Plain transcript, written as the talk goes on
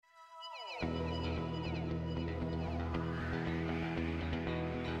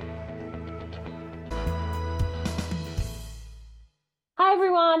Hi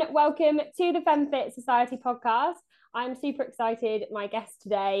everyone, welcome to the FemFit Society podcast. I'm super excited. My guest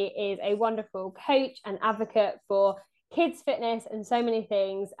today is a wonderful coach and advocate for kids fitness and so many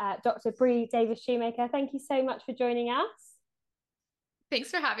things, Dr. Bre Davis-Shoemaker. Thank you so much for joining us.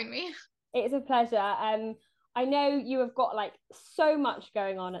 Thanks for having me. It's a pleasure. I know you have got like so much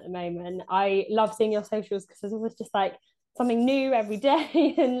going on at the moment. I love seeing your socials because there's always just like something new every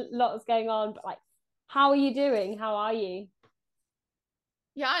day and lots going on. But like, how are you doing? How are you?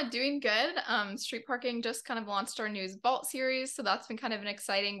 Yeah, doing good. Street Parking just kind of launched our new Vault series, so that's been kind of an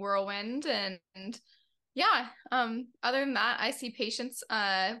exciting whirlwind. And yeah, other than that, I see patients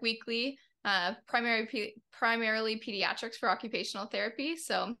weekly, primarily pediatrics for occupational therapy.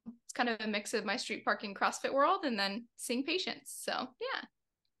 So it's kind of a mix of my Street Parking CrossFit world and then seeing patients. So yeah.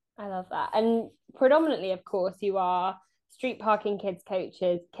 I love that. And predominantly, of course, you are street parking kids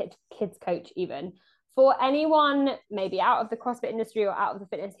coach even. For anyone maybe out of the CrossFit industry or out of the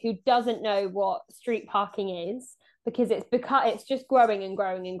fitness who doesn't know what street parking is, because it's just growing and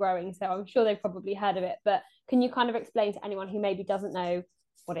growing and growing. So I'm sure they've probably heard of it. But can you kind of explain to anyone who maybe doesn't know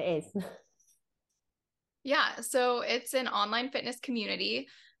what it is? Yeah, so it's an online fitness community.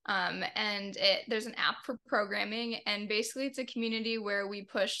 And there's an app for programming, and basically it's a community where we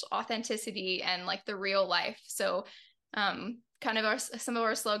push authenticity and like the real life. So kind of some of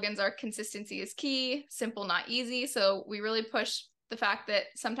our slogans are consistency is key, simple, not easy. So we really push the fact that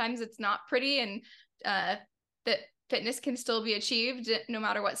sometimes it's not pretty, and that fitness can still be achieved no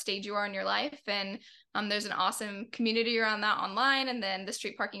matter what stage you are in your life. And there's an awesome community around that online. And then the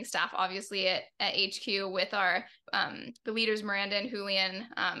street parking staff, obviously at HQ with our the leaders, Miranda and Julian,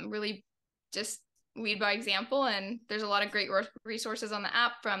 really just lead by example. And there's a lot of great resources on the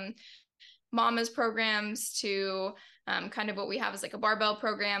app, from mama's programs to kind of what we have is like a barbell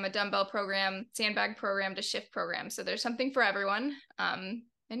program, a dumbbell program, sandbag program to shift program. So there's something for everyone. And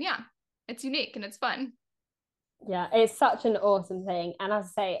yeah, it's unique and it's fun. Yeah, it's such an awesome thing. And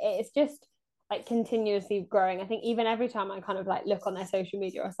as I say, it's just like continuously growing. I think even every time I kind of like look on their social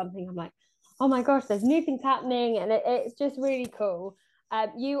media or something, I'm like, oh my gosh, there's new things happening. And it's just really cool.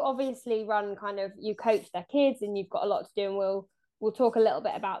 You obviously run kind of, you coach their kids and you've got a lot to do. And we'll talk a little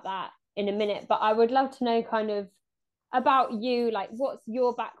bit about that in a minute. But I would love to know kind of about you, like what's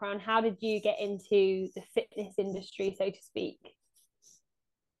your background? How did you get into the fitness industry, so to speak?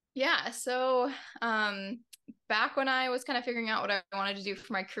 Yeah, so back when I was kind of figuring out what I wanted to do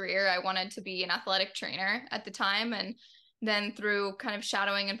for my career, I wanted to be an athletic trainer at the time. And then through kind of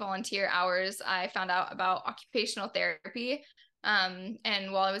shadowing and volunteer hours, I found out about occupational therapy. And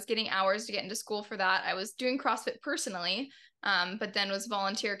while I was getting hours to get into school for that, I was doing CrossFit personally, but then was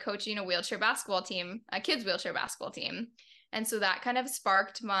volunteer coaching a wheelchair basketball team, a kids wheelchair basketball team. And so that kind of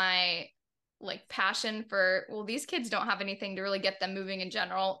sparked my like passion for, well, these kids don't have anything to really get them moving in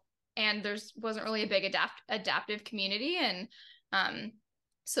general, and there's wasn't really a big adaptive community. And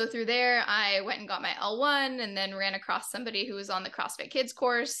so through there I went and got my L1, and then ran across somebody who was on the CrossFit Kids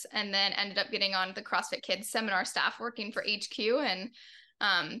course, and then ended up getting on the CrossFit Kids seminar staff working for HQ. And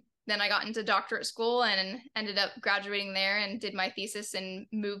then I got into doctorate school and ended up graduating there, and did my thesis in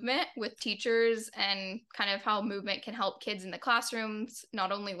movement with teachers, and kind of how movement can help kids in the classrooms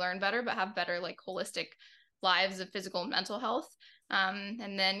not only learn better, but have better like holistic lives of physical and mental health.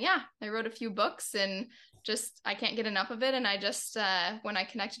 And then, yeah, I wrote a few books, and just, I can't get enough of it. And I just, when I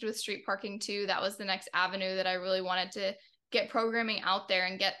connected with street parking too, that was the next avenue that I really wanted to get programming out there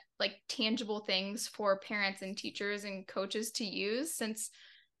and get like tangible things for parents and teachers and coaches to use, since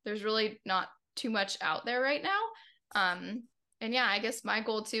there's really not too much out there right now. And yeah, I guess my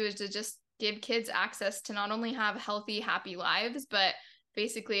goal too is to just give kids access to not only have healthy, happy lives, but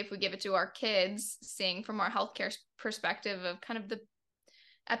basically if we give it to our kids, seeing from our healthcare perspective of kind of the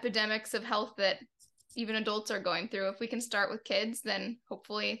epidemics of health that even adults are going through, if we can start with kids, then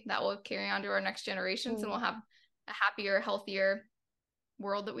hopefully that will carry on to our next generations, and we'll have a happier, healthier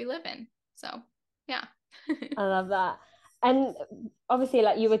world that we live in. So yeah. I love that. And obviously,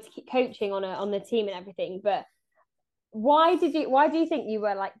 like you were coaching on the team and everything, but why do you think you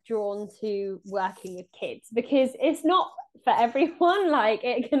were like drawn to working with kids? Because it's not for everyone. Like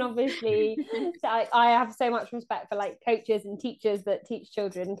it can obviously, I have so much respect for like coaches and teachers that teach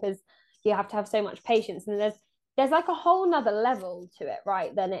children, because you have to have so much patience, and there's like a whole nother level to it,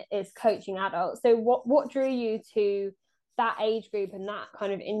 right? Than it is coaching adults. So what drew you to that age group and that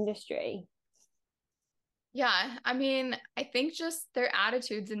kind of industry? Yeah, I mean, I think just their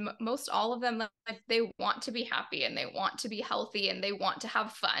attitudes, and most all of them, like they want to be happy and they want to be healthy and they want to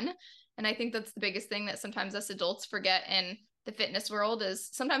have fun. And I think that's the biggest thing that sometimes us adults forget in the fitness world is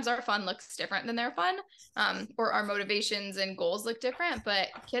sometimes our fun looks different than their fun, or our motivations and goals look different, but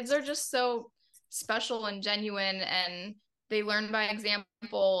kids are just so special and genuine, and they learn by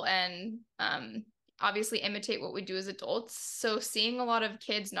example, and obviously imitate what we do as adults. So seeing a lot of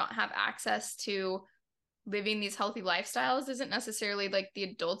kids not have access to living these healthy lifestyles isn't necessarily like the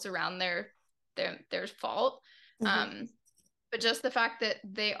adults around their fault. Mm-hmm. But just the fact that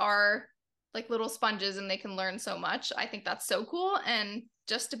they are like little sponges and they can learn so much, I think that's so cool. And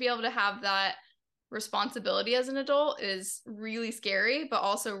just to be able to have that responsibility as an adult is really scary, but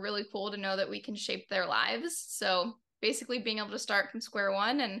also really cool to know that we can shape their lives. So basically being able to start from square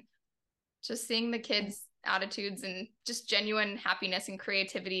one and just seeing the kids' attitudes and just genuine happiness and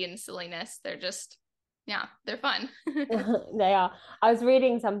creativity and silliness. They're just, yeah, they're fun. They are. I was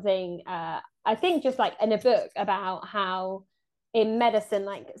reading something, I think just like in a book, about how in medicine,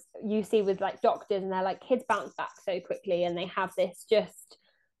 like you see with like doctors, and they're like, kids bounce back so quickly and they have this just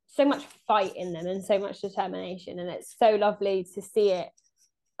so much fight in them and so much determination. And it's so lovely to see it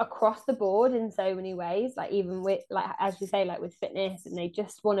across the board in so many ways, like even with, like as you say, like with fitness, and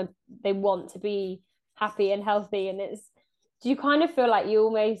they want to be happy and healthy. And it's, do you kind of feel like you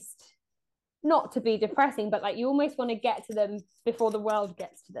almost, not to be depressing, but like you almost want to get to them before the world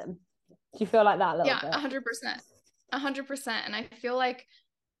gets to them? Do you feel like that a little bit? 100%. And I feel like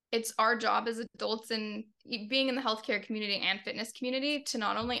it's our job as adults and being in the healthcare community and fitness community to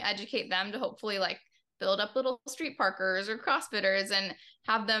not only educate them to hopefully like build up little street parkers or CrossFitters and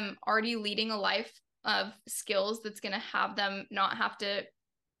have them already leading a life of skills that's going to have them not have to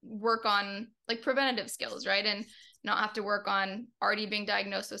work on like preventative skills, right? And not have to work on already being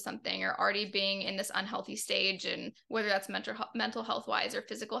diagnosed with something or already being in this unhealthy stage, and whether that's mental health wise or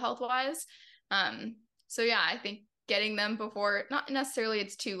physical health wise. So yeah, I think getting them before, not necessarily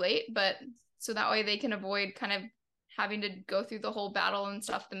it's too late, but so that way they can avoid kind of having to go through the whole battle and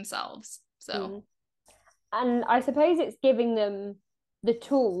stuff themselves. So and I suppose it's giving them the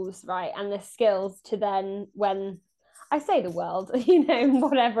tools, right, and the skills to then, when I say the world,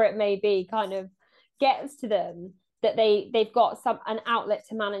 whatever it may be, kind of gets to them, that they've got an outlet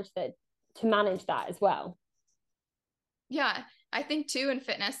to manage that as well. Yeah, I think too in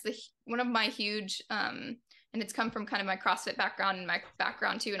fitness, one of my huge and it's come from kind of my CrossFit background and my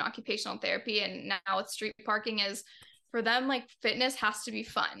background too in occupational therapy and now with street parking, is for them, like fitness has to be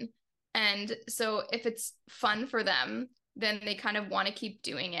fun. And so if it's fun for them, then they kind of want to keep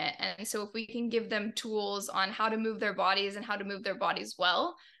doing it. And so if we can give them tools on how to move their bodies and how to move their bodies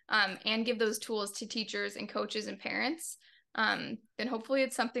well, and give those tools to teachers and coaches and parents, then hopefully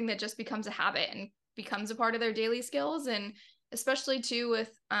it's something that just becomes a habit and becomes a part of their daily skills. And especially too with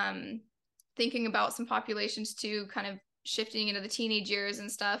thinking about some populations too, kind of shifting into the teenage years and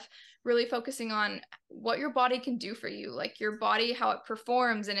stuff, really focusing on what your body can do for you, like your body, how it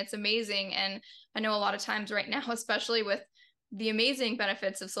performs, and it's amazing. And I know a lot of times right now, especially with the amazing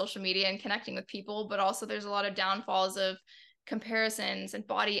benefits of social media and connecting with people, but also there's a lot of downfalls of comparisons and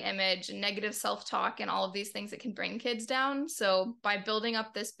body image and negative self-talk and all of these things that can bring kids down. So by building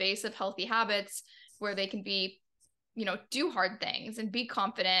up this base of healthy habits where they can be, do hard things and be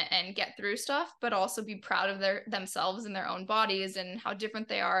confident and get through stuff, but also be proud of themselves and their own bodies and how different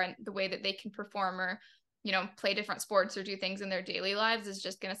they are and the way that they can perform or, play different sports or do things in their daily lives, is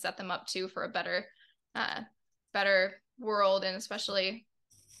just going to set them up too for a better world, and especially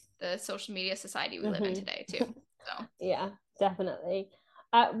the social media society we live in today too. So yeah, definitely.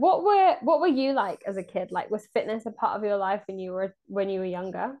 What were you like as a kid? Like, was fitness a part of your life when you were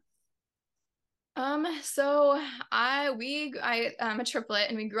younger? So I'm a triplet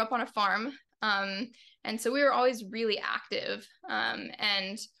and we grew up on a farm. And so we were always really active,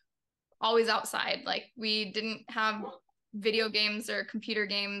 and always outside. Like we didn't have video games or computer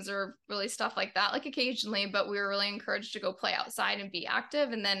games or really stuff like that, like occasionally, but we were really encouraged to go play outside and be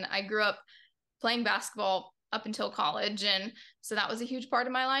active. And then I grew up playing basketball up until college. And so that was a huge part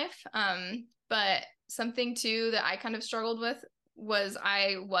of my life. But something too that I kind of struggled with was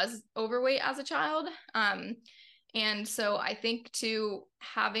I was overweight as a child. And so I think too,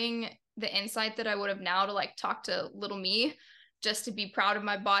 having the insight that I would have now to like talk to little me, just to be proud of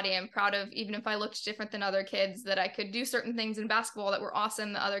my body and proud of, even if I looked different than other kids, that I could do certain things in basketball that were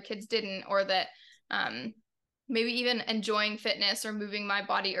awesome that other kids didn't, or that maybe even enjoying fitness or moving my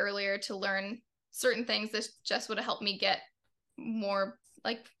body earlier to learn certain things that just would have helped me get more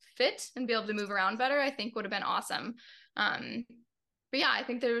like fit and be able to move around better, I think would have been awesome. But yeah, I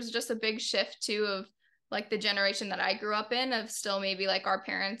think there was just a big shift too of like the generation that I grew up in, of still maybe like our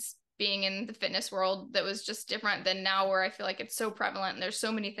parents being in the fitness world, that was just different than now, where I feel like it's so prevalent and there's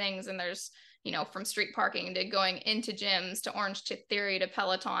so many things and there's from street parking to going into gyms to Orange Theory to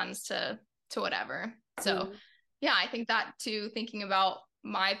Pelotons to whatever. So yeah, I think that too, thinking about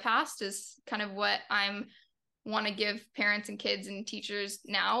my past is kind of what I'm want to give parents and kids and teachers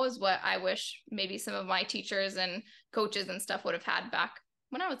now, is what I wish maybe some of my teachers and coaches and stuff would have had back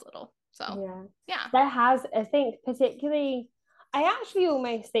when I was little. So yeah. There has, I think, particularly, I actually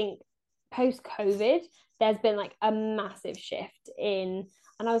almost think post-COVID, there's been like a massive shift in,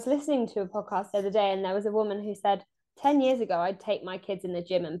 and I was listening to a podcast the other day, and there was a woman who said 10 years ago, I'd take my kids in the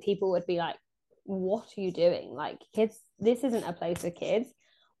gym and people would be like, what are you doing? Like, kids, this isn't a place for kids.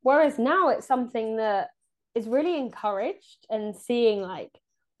 Whereas now it's something that is really encouraged, and seeing like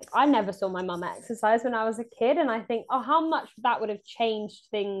I never saw my mum exercise when I was a kid, and I think, oh, how much that would have changed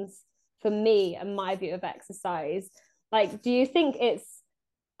things for me and my view of exercise. Like, do you think it's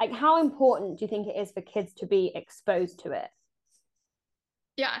like, how important do you think it is for kids to be exposed to it?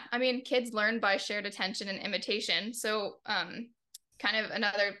 Yeah, I mean, kids learn by shared attention and imitation. So kind of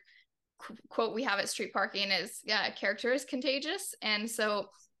another quote we have at street parking is, yeah, character is contagious. And so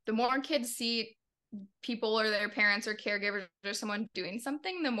the more kids see people or their parents or caregivers or someone doing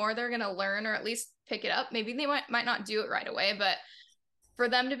something, the more they're going to learn, or at least pick it up. Maybe they might not do it right away, but for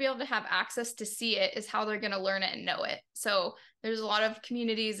them to be able to have access to see it is how they're going to learn it and know it. So there's a lot of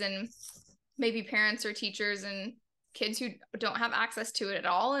communities and maybe parents or teachers and kids who don't have access to it at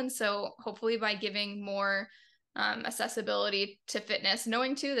all. And so hopefully by giving more accessibility to fitness,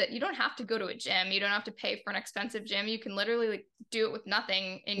 knowing too that you don't have to go to a gym, you don't have to pay for an expensive gym, you can literally like do it with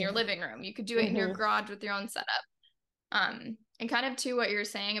nothing in your living room, you could do it in your garage with your own setup. And kind of to what you're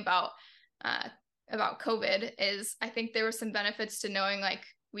saying about COVID is, I think there were some benefits to knowing like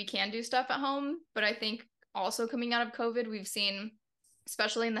we can do stuff at home, but I think also coming out of COVID, we've seen,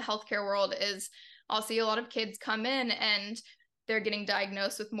 especially in the healthcare world, is I'll see a lot of kids come in and they're getting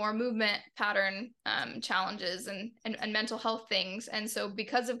diagnosed with more movement pattern challenges and mental health things. And so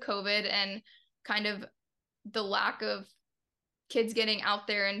because of COVID and kind of the lack of kids getting out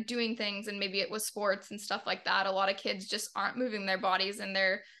there and doing things, and maybe it was sports and stuff like that, a lot of kids just aren't moving their bodies, and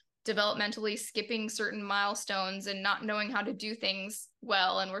they're developmentally skipping certain milestones and not knowing how to do things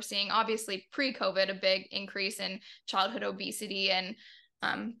well. And we're seeing obviously pre-COVID a big increase in childhood obesity, and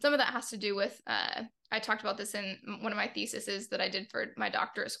some of that has to do with I talked about this in one of my theses that I did for my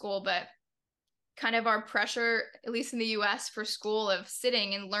doctorate school, but kind of our pressure, at least in the US, for school of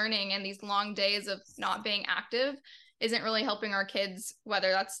sitting and learning and these long days of not being active isn't really helping our kids, whether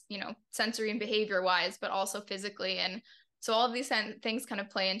that's, sensory and behavior wise, but also physically. And so all of these things kind of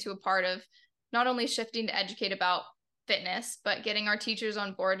play into a part of not only shifting to educate about fitness, but getting our teachers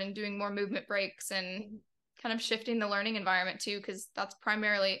on board and doing more movement breaks and kind of shifting the learning environment too, because that's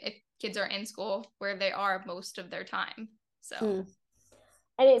primarily if kids are in school where they are most of their time. So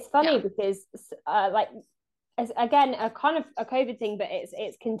and it's funny because like, again, a kind of a COVID thing, but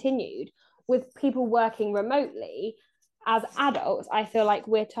it's continued with people working remotely. As adults, I feel like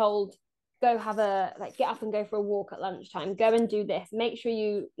we're told, go have get up and go for a walk at lunchtime, go and do this, make sure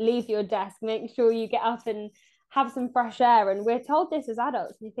you leave your desk, make sure you get up and have some fresh air. And we're told this as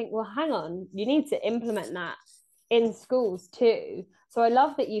adults, and you think, well, hang on, you need to implement that in schools too. So I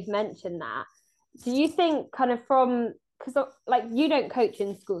love that you've mentioned that. Do you think kind of because like you don't coach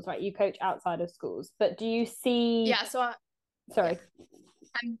in schools, right? You coach outside of schools, but do you see? Sorry.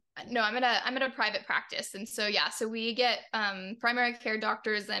 I'm at a private practice, and so so we get primary care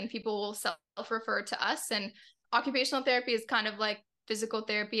doctors, and people will self-refer to us, and occupational therapy is kind of like physical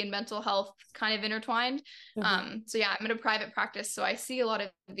therapy and mental health kind of intertwined. So I'm at a private practice, so I see a lot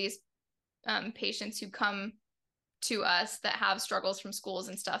of these patients who come to us that have struggles from schools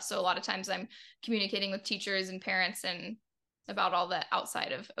and stuff. So a lot of times I'm communicating with teachers and parents and about all the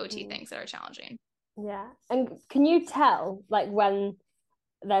outside of OT things that are challenging. Yeah. And can you tell like when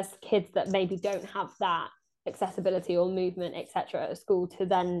there's kids that maybe don't have that accessibility or movement, etc. at school to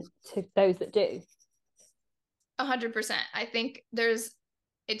those that do? 100%. I think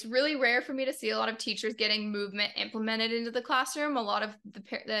it's really rare for me to see a lot of teachers getting movement implemented into the classroom. A lot of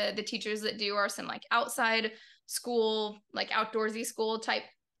the teachers that do are some like outside school, like outdoorsy school type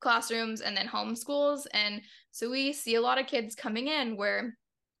classrooms, and then home schools. And so we see a lot of kids coming in where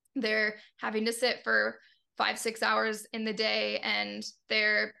they're having to sit for 5-6 hours in the day, and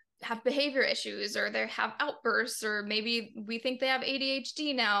they're have behavior issues, or they have outbursts, or maybe we think they have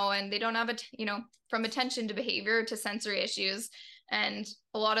ADHD now and they don't have from attention to behavior to sensory issues. And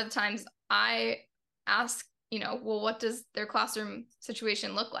a lot of the times I ask, well, what does their classroom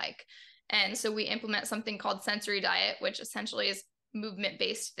situation look like? And so we implement something called sensory diet, which essentially is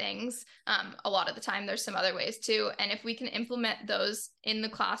movement-based things. A lot of the time there's some other ways too. And if we can implement those in the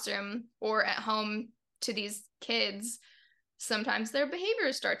classroom or at home to these kids, sometimes their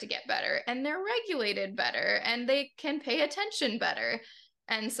behaviors start to get better and they're regulated better and they can pay attention better.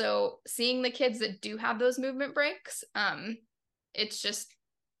 And so seeing the kids that do have those movement breaks, it's just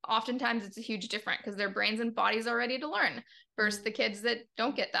oftentimes it's a huge difference because their brains and bodies are ready to learn versus the kids that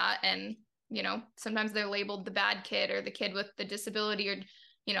don't get that. And, you know, sometimes they're labeled the bad kid or the kid with the disability or,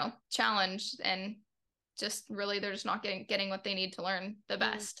 you know, challenge, and just really they're just not getting what they need to learn the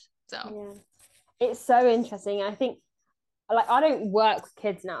best. So yeah, it's so interesting. I think, like, I don't work with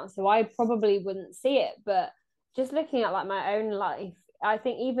kids now, so I probably wouldn't see it, but just looking at like my own life, I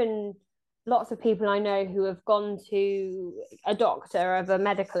think even lots of people I know who have gone to a doctor of a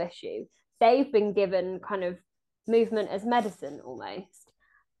medical issue, they've been given kind of movement as medicine almost.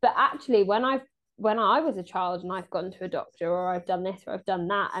 But actually, when I was a child and I've gone to a doctor or I've done this or I've done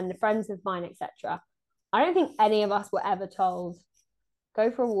that, and friends of mine, etc., I don't think any of us were ever told, go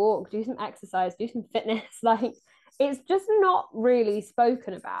for a walk, do some exercise, do some fitness. Like, it's just not really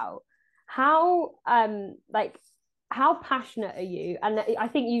spoken about. How like, how passionate are you? And I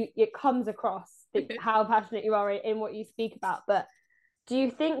think it comes across how passionate you are in what you speak about. But do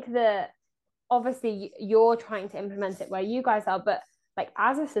you think that obviously you're trying to implement it where you guys are, but like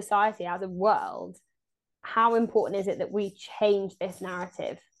as a society, as a world, how important is it that we change this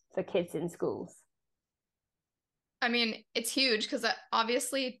narrative for kids in schools? I mean, it's huge because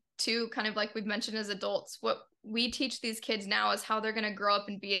obviously too, kind of like we've mentioned as adults, what we teach these kids now is how they're going to grow up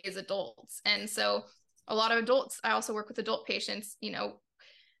and be as adults. And so a lot of adults, I also work with adult patients, you know,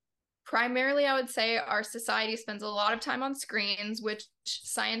 primarily I would say our society spends a lot of time on screens, which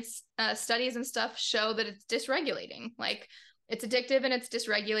science studies and stuff show that it's dysregulating. Like, it's addictive and it's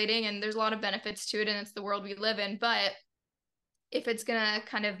dysregulating, and there's a lot of benefits to it, and it's the world we live in. But if it's going to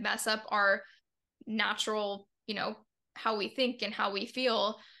kind of mess up our natural, you know, how we think and how we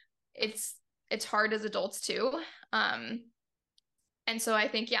feel, it's hard as adults too. And so I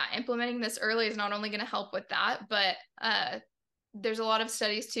think, yeah, implementing this early is not only going to help with that, but there's a lot of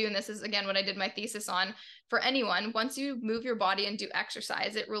studies too, and this is again what I did my thesis on. For anyone, once you move your body and do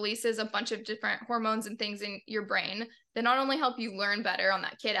exercise, it releases a bunch of different hormones and things in your brain that not only help you learn better on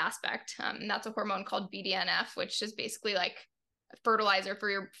that kid aspect, and that's a hormone called BDNF, which is basically like fertilizer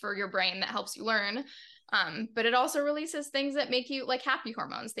for your brain that helps you learn. But it also releases things that make you, like, happy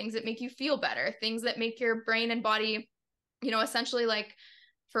hormones, things that make you feel better, things that make your brain and body, you know, essentially, like,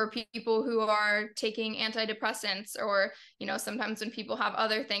 for people who are taking antidepressants, or, you know, sometimes when people have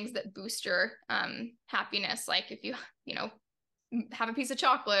other things that boost your happiness, like if you know, have a piece of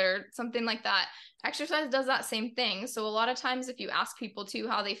chocolate or something like that, exercise does that same thing. So a lot of times if you ask people too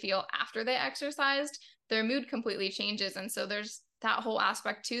how they feel after they exercised, their mood completely changes. And so there's that whole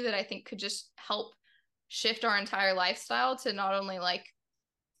aspect too that I think could just help shift our entire lifestyle to not only like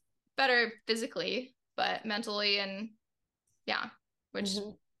better physically, but mentally. And yeah, which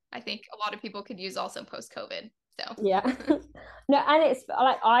I think a lot of people could use also post-COVID. So yeah. No, and it's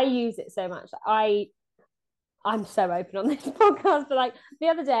like I use it so much. I'm so open on this podcast, but like the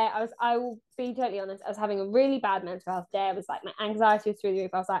other day I will be totally honest, I was having a really bad mental health day. I was like, my anxiety was through the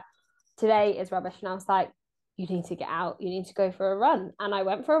roof. I was like, today is rubbish. And I was like, you need to get out, you need to go for a run. And I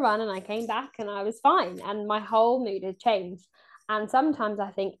went for a run and I came back and I was fine. And my whole mood had changed. And sometimes I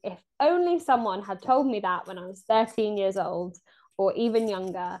think if only someone had told me that when I was 13 years old or even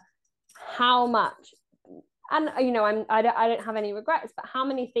younger, how much, and you know, I don't have any regrets, but how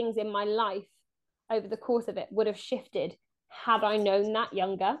many things in my life over the course of it would have shifted had I known that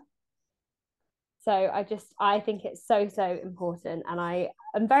younger. So I think it's so important, and I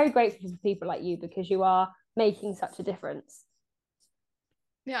am very grateful for people like you because you are making such a difference.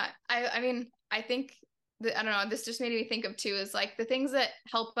 Yeah, I mean, I think that, I don't know, this just made me think of too, is like the things that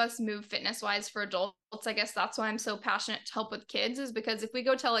help us move fitness wise for adults. I guess that's why I'm so passionate to help with kids, is because if we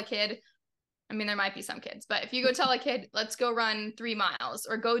go tell a kid, I mean, there might be some kids, but if you go tell a kid, let's go run 3 miles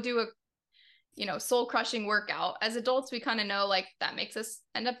or go do a, you know, soul crushing workout, as adults, we kind of know like that makes us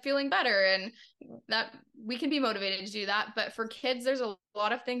end up feeling better and that we can be motivated to do that. But for kids, there's a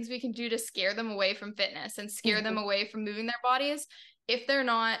lot of things we can do to scare them away from fitness and scare them away from moving their bodies if they're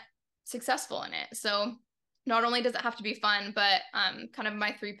not successful in it. So not only does it have to be fun, but kind of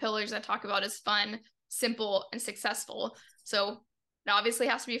my 3 pillars I talk about is fun, simple, and successful. So it obviously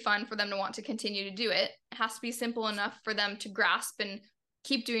has to be fun for them to want to continue to do it. It has to be simple enough for them to grasp and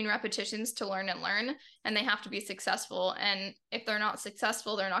keep doing repetitions to learn, and they have to be successful. And if they're not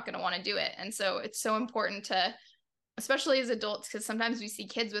successful, they're not going to want to do it. And so it's so important to, especially as adults, because sometimes we see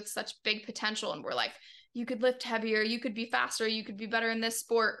kids with such big potential and we're like, you could lift heavier, you could be faster, you could be better in this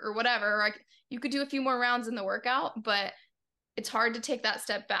sport or whatever, like you could do a few more rounds in the workout, but it's hard to take that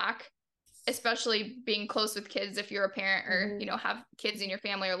step back, especially being close with kids if you're a parent or have kids in your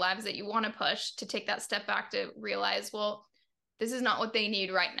family or lives that you want to push, to take that step back to realize, well, this is not what they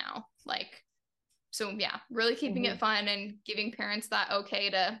need right now. Like, so yeah, really keeping it fun and giving parents that okay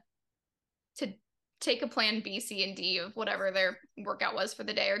to take a plan B, C, and D of whatever their workout was for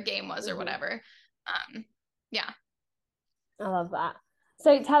the day or game was or whatever. Yeah. I love that.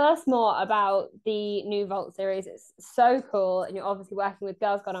 So tell us more about the new Vault series. It's so cool. And you're obviously working with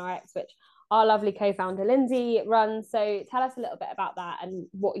Girls Gone RX, which our lovely co-founder Lindsay runs. So tell us a little bit about that and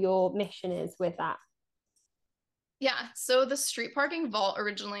what your mission is with that. Yeah, so the street parking vault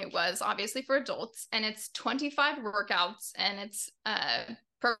originally was obviously for adults, and it's 25 workouts, and it's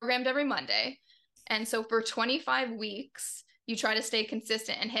programmed every Monday. And so for 25 weeks, you try to stay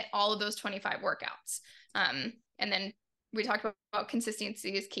consistent and hit all of those 25 workouts. And then we talked about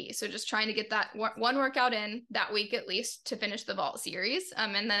consistency is key. So just trying to get that one workout in that week at least to finish the vault series.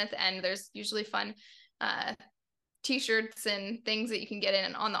 And then at the end, there's usually fun t-shirts and things that you can get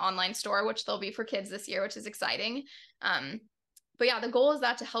in on the online store, which they'll be for kids this year, which is exciting. But yeah, the goal is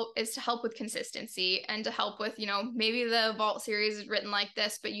to help with consistency and to help with, maybe the vault series is written like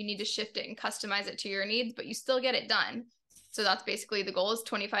this, but you need to shift it and customize it to your needs, but you still get it done. So that's basically the goal, is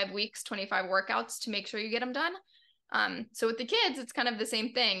 25 weeks, 25 workouts to make sure you get them done. So with the kids, it's kind of the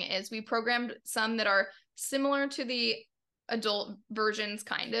same thing. Is we programmed some that are similar to the adult versions,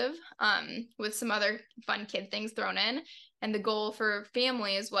 kind of, with some other fun kid things thrown in. And the goal for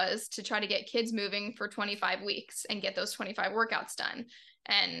families was to try to get kids moving for 25 weeks and get those 25 workouts done.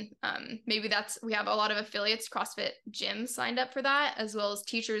 And maybe we have a lot of affiliates, CrossFit gyms signed up for that, as well as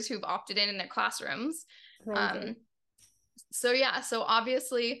teachers who've opted in their classrooms. So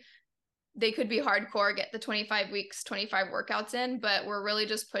obviously they could be hardcore, get the 25 weeks, 25 workouts in, but we're really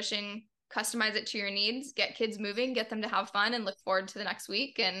just pushing, customize it to your needs, get kids moving, get them to have fun and look forward to the next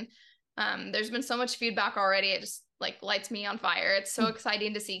week. And there's been so much feedback already. It just lights me on fire. It's so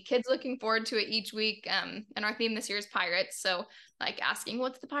exciting to see kids looking forward to it each week. And our theme this year is pirates. So asking,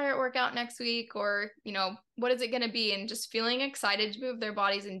 what's the pirate workout next week? Or, what is it going to be? And just feeling excited to move their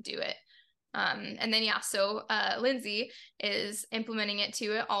bodies and do it. And then, so Lindsay is implementing it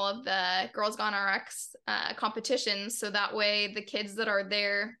to all of the Girls Gone RX competitions. So that way the kids that are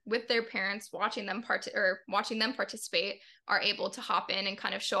there with their parents watching them participate are able to hop in and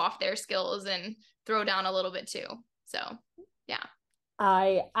kind of show off their skills and throw down a little bit too. So, yeah.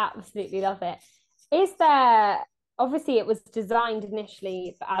 I absolutely love it. Is there, obviously it was designed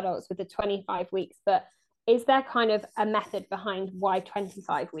initially for adults with the 25 weeks, but is there kind of a method behind why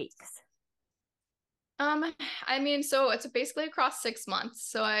 25 weeks? So it's basically across 6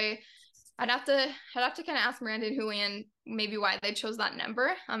 months. So I'd have to kind of ask Miranda and Julian maybe why they chose that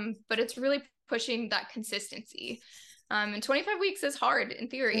number. But it's really pushing that consistency. And 25 weeks is hard in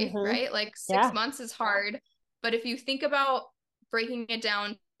theory, right? 6 months is hard. But if you think about breaking it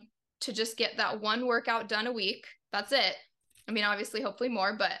down to just get that one workout done a week, that's it. I mean, obviously, hopefully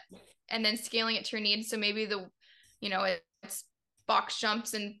more, and then scaling it to your needs. So maybe it's box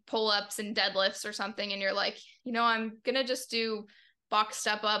jumps and pull-ups and deadlifts or something, and you're like, I'm gonna just do box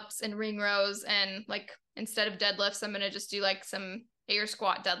step-ups and ring rows, and instead of deadlifts, I'm gonna just do some air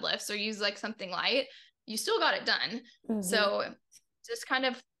squat deadlifts or use something light. You still got it done. So just kind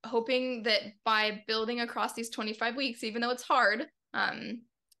of hoping that by building across these 25 weeks, even though it's hard,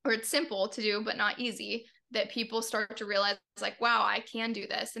 or it's simple to do but not easy, that people start to realize wow, I can do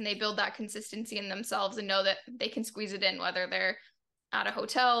this, and they build that consistency in themselves and know that they can squeeze it in, whether they're at a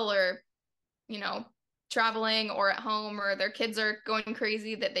hotel or traveling or at home, or their kids are going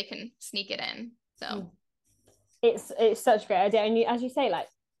crazy, that they can sneak it in. So it's such a great idea. And as you say,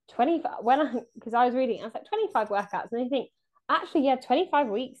 25, because I was reading, I was 25 workouts, and I think actually 25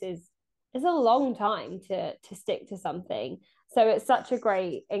 weeks is a long time to stick to something. So it's such a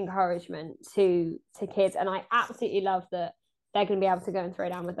great encouragement to kids, and I absolutely love that they're going to be able to go and throw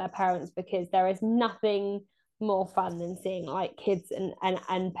down with their parents, because there is nothing more fun than seeing kids and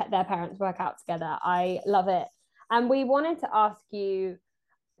their parents work out together. I love it. And we wanted to ask you,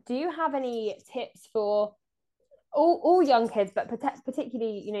 do you have any tips for all young kids, but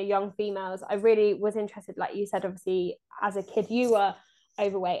particularly young females? I really was interested, like you said, obviously as a kid you were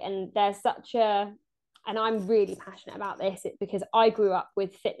overweight, and there's and I'm really passionate about this, because I grew up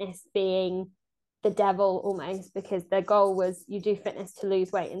with fitness being the devil almost, because the goal was you do fitness to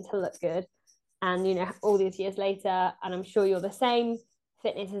lose weight and to look good. And all these years later, and I'm sure you're the same,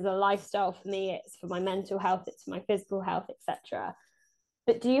 fitness is a lifestyle for me. It's for my mental health, it's for my physical health, etc.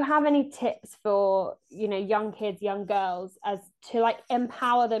 But do you have any tips for, young kids, young girls, as to like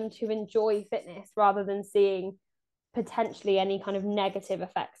empower them to enjoy fitness rather than seeing potentially any kind of negative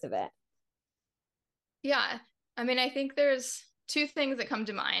effects of it? Yeah. I mean, I think there's two things that come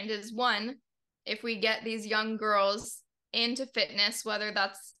to mind is one, if we get these young girls into fitness, whether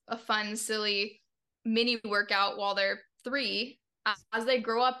that's a fun, silly mini workout while they're 3, as they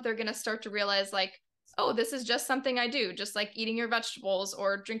grow up, they're going to start to realize like, oh, this is just something I do, just like eating your vegetables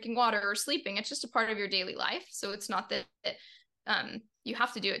or drinking water or sleeping. It's just a part of your daily life. So it's not that you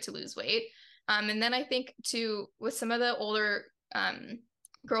have to do it to lose weight. And then I think too, with some of the older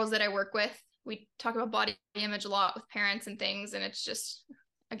girls that I work with, we talk about body image a lot with parents and things. And it's just,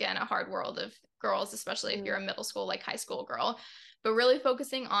 again, a hard world of girls, especially if you're a middle school, like high school girl, but really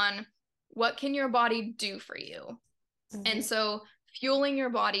focusing on what can your body do for you? Mm-hmm. And so fueling your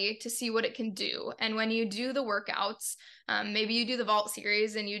body to see what it can do. And when you do the workouts, maybe you do the vault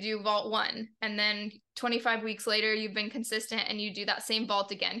series and you do vault 1, and then 25 weeks later, you've been consistent and you do that same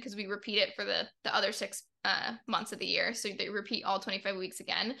vault again, because we repeat it for the other 6 months of the year. So they repeat all 25 weeks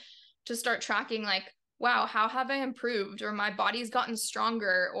again to start tracking like, wow, how have I improved? Or my body's gotten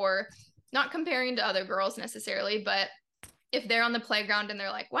stronger, or not comparing to other girls necessarily, but if they're on the playground and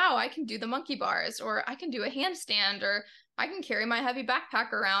they're like, wow, I can do the monkey bars, or I can do a handstand, or I can carry my heavy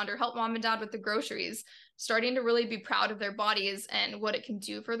backpack around, or help mom and dad with the groceries, starting to really be proud of their bodies and what it can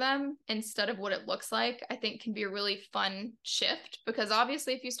do for them instead of what it looks like, I think can be a really fun shift. Because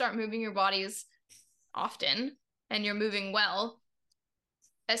obviously if you start moving your bodies often and you're moving well,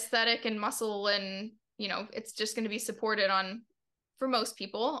 aesthetic and muscle and, it's just going to be supported on, for most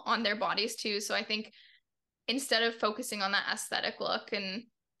people, on their bodies too. So I think instead of focusing on that aesthetic look and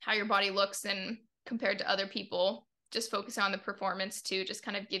how your body looks and compared to other people, just focusing on the performance too, just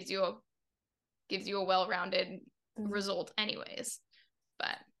kind of gives you a well-rounded result anyways.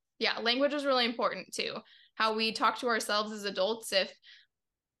 But yeah, language is really important too. How we talk to ourselves as adults. If,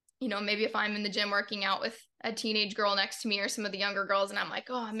 maybe if I'm in the gym working out with a teenage girl next to me or some of the younger girls, and I'm like,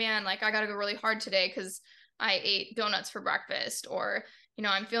 oh man, like I got to go really hard today because I ate donuts for breakfast, or,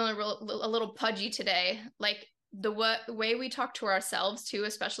 I'm feeling a little pudgy today. Like the way we talk to ourselves too,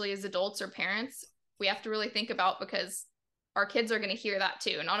 especially as adults or parents, we have to really think about, because our kids are going to hear that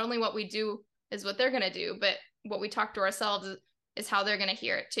too. Not only what we do is what they're going to do, but what we talk to ourselves is how they're going to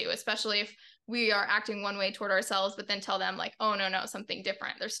hear it too, especially if we are acting one way toward ourselves, but then tell them like, oh, no, something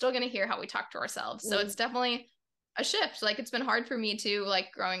different. They're still going to hear how we talk to ourselves. So it's definitely a shift. Like it's been hard for me too,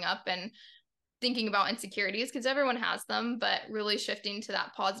 like growing up and thinking about insecurities, because everyone has them, but really shifting to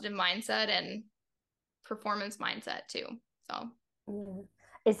that positive mindset and performance mindset too. So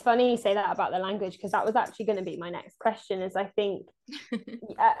it's funny you say that about the language, because that was actually going to be my next question. Is I think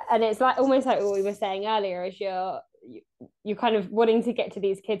and it's like almost like what we were saying earlier, is you're kind of wanting to get to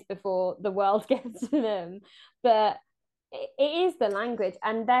these kids before the world gets to them, but it is the language.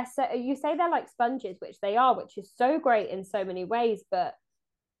 And you say they're like sponges, which they are, which is so great in so many ways, but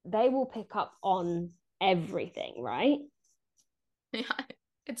they will pick up on everything, right? Yeah,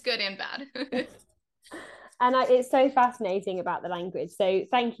 it's good and bad. And it's so fascinating about the language. So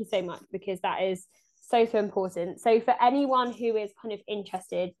thank you so much, because that is so important. So for anyone who is kind of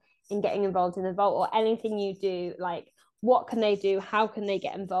interested in getting involved in the vault or anything you do, like what can they do? How can they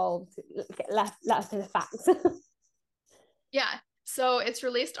get involved? Let us know the facts. Yeah. So it's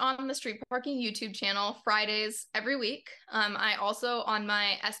released on the Street Parking YouTube channel Fridays every week. I also, on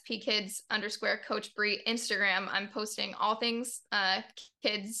my spkids_coach Bre Instagram, I'm posting all things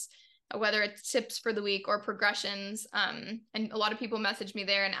kids, whether it's tips for the week or progressions. And a lot of people message me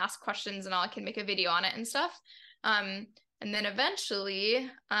there and ask questions, and I can make a video on it and stuff. And then eventually,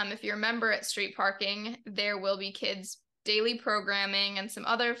 if you're a member at Street Parking, there will be kids daily programming and some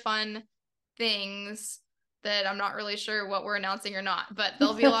other fun things that I'm not really sure what we're announcing or not, but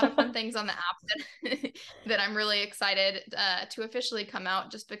there'll be a lot of fun things on the app that I'm really excited to officially come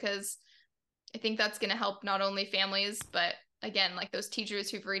out, just because I think that's going to help not only families, but again, like those teachers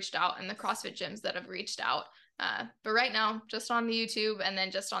who've reached out and the CrossFit gyms that have reached out. But right now, just on the YouTube and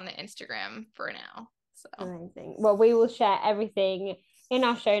then just on the Instagram for now. So amazing. Well, we will share everything in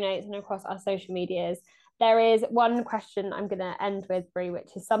our show notes and across our social medias. There is one question I'm going to end with, Bre,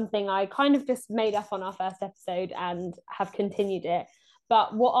 which is something I kind of just made up on our first episode and have continued it.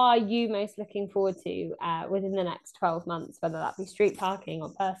 But what are you most looking forward to within the next 12 months, whether that be street parking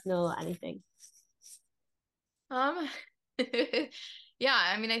or personal or anything? Yeah,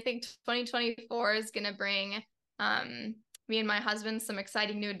 I mean, I think 2024 is going to bring me and my husband some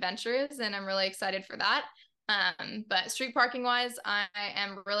exciting new adventures, and I'm really excited for that. But street parking wise, I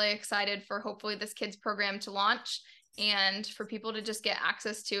am really excited for hopefully this kids program to launch and for people to just get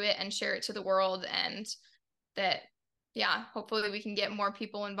access to it and share it to the world. And that, yeah, hopefully we can get more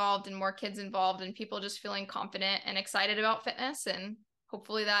people involved and more kids involved and people just feeling confident and excited about fitness. And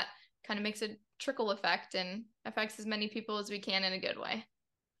hopefully that kind of makes a trickle effect and affects as many people as we can in a good way.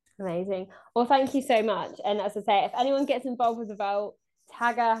 Amazing. Well, thank you so much. And as I say, if anyone gets involved with the Vault,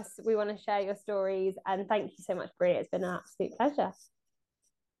 tag us. We want to share your stories. And thank you so much, Bre. It's been an absolute pleasure.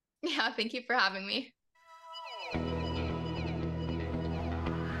 Yeah, thank you for having me.